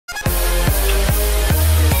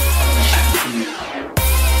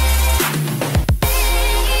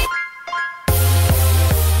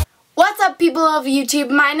people of YouTube?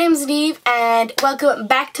 My name's niamh and welcome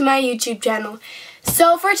back to my YouTube channel.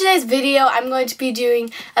 So for today's video, I'm going to be doing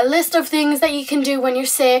a list of things that you can do when you're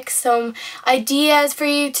sick, some ideas for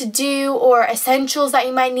you to do or essentials that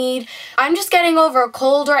you might need. I'm just getting over a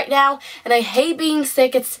cold right now and I hate being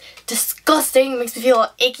sick. It's disgusting. It makes me feel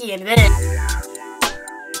all icky and I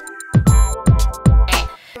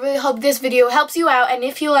really hope this video helps you out, and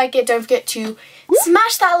if you like it, don't forget to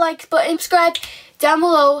smash that like button, subscribe down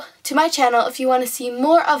below to my channel if you want to see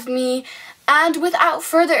more of me. And without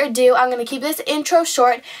further ado, I'm going to keep this intro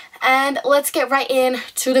short and let's get right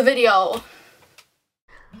into the video.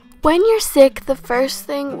 When you're sick, the first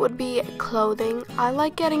thing would be clothing. I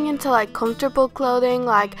like getting into like comfortable clothing,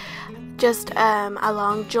 like just a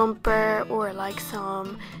long jumper or like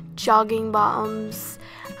some jogging bottoms,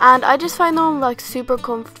 and I just find them like super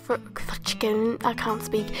comfortable.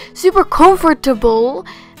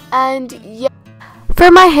 And yeah,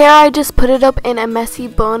 for my hair, I just put it up in a messy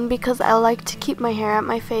bun because I like to keep my hair at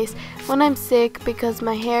my face when I'm sick because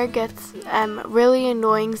my hair gets really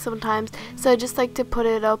annoying sometimes, so I just like to put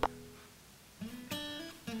it up.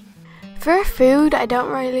 For food, I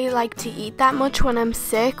don't really like to eat that much when I'm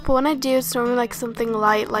sick, but when I do, it's normally like something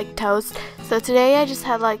light like toast. So today I just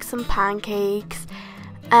had like some pancakes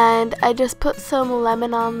and I just put some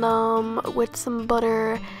lemon on them with some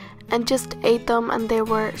butter and just ate them, and they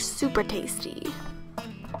were super tasty.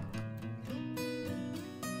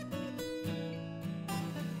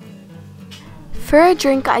 For a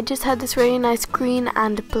drink, I just had this really nice green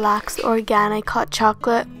and black's organic hot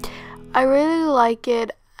chocolate. I really like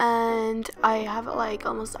it and I have it like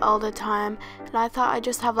almost all the time, and I thought I'd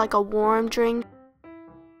just have like a warm drink.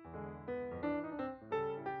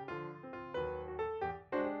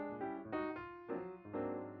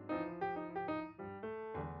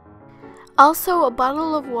 Also, a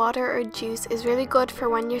bottle of water or juice is really good for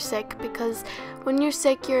when you're sick, because when you're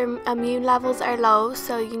sick your immune levels are low,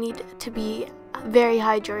 so you need to be very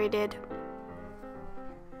hydrated.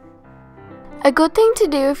 A good thing to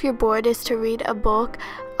do if you're bored is to read a book.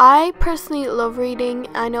 I personally love reading.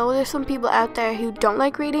 I know there's some people out there who don't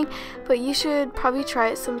like reading, but you should probably try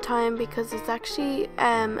it sometime because it's actually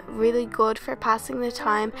really good for passing the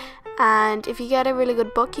time, and if you get a really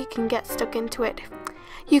good book you can get stuck into it.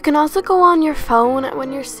 You can also go on your phone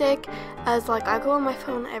when you're sick, as like I go on my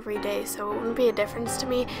phone every day, so it wouldn't be a difference to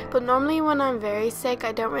me. But normally when I'm very sick,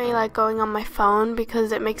 I don't really like going on my phone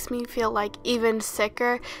because it makes me feel like even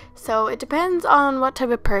sicker. So it depends on what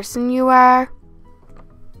type of person you are.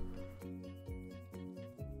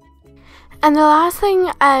 And the last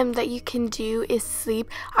thing that you can do is sleep.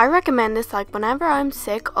 I recommend this, like whenever I'm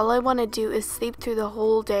sick, all I want to do is sleep through the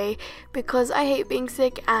whole day because I hate being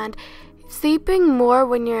sick, and sleeping more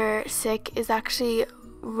when you're sick is actually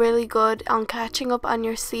really good on catching up on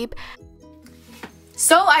your sleep.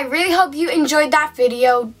 So I really hope you enjoyed that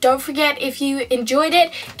video. Don't forget, if you enjoyed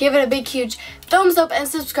it, give it a big huge thumbs up and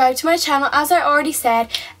subscribe to my channel as I already said,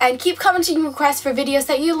 and keep commenting requests for videos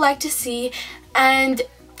that you'd like to see. And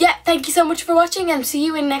yeah, thank you so much for watching and see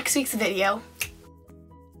you in next week's video.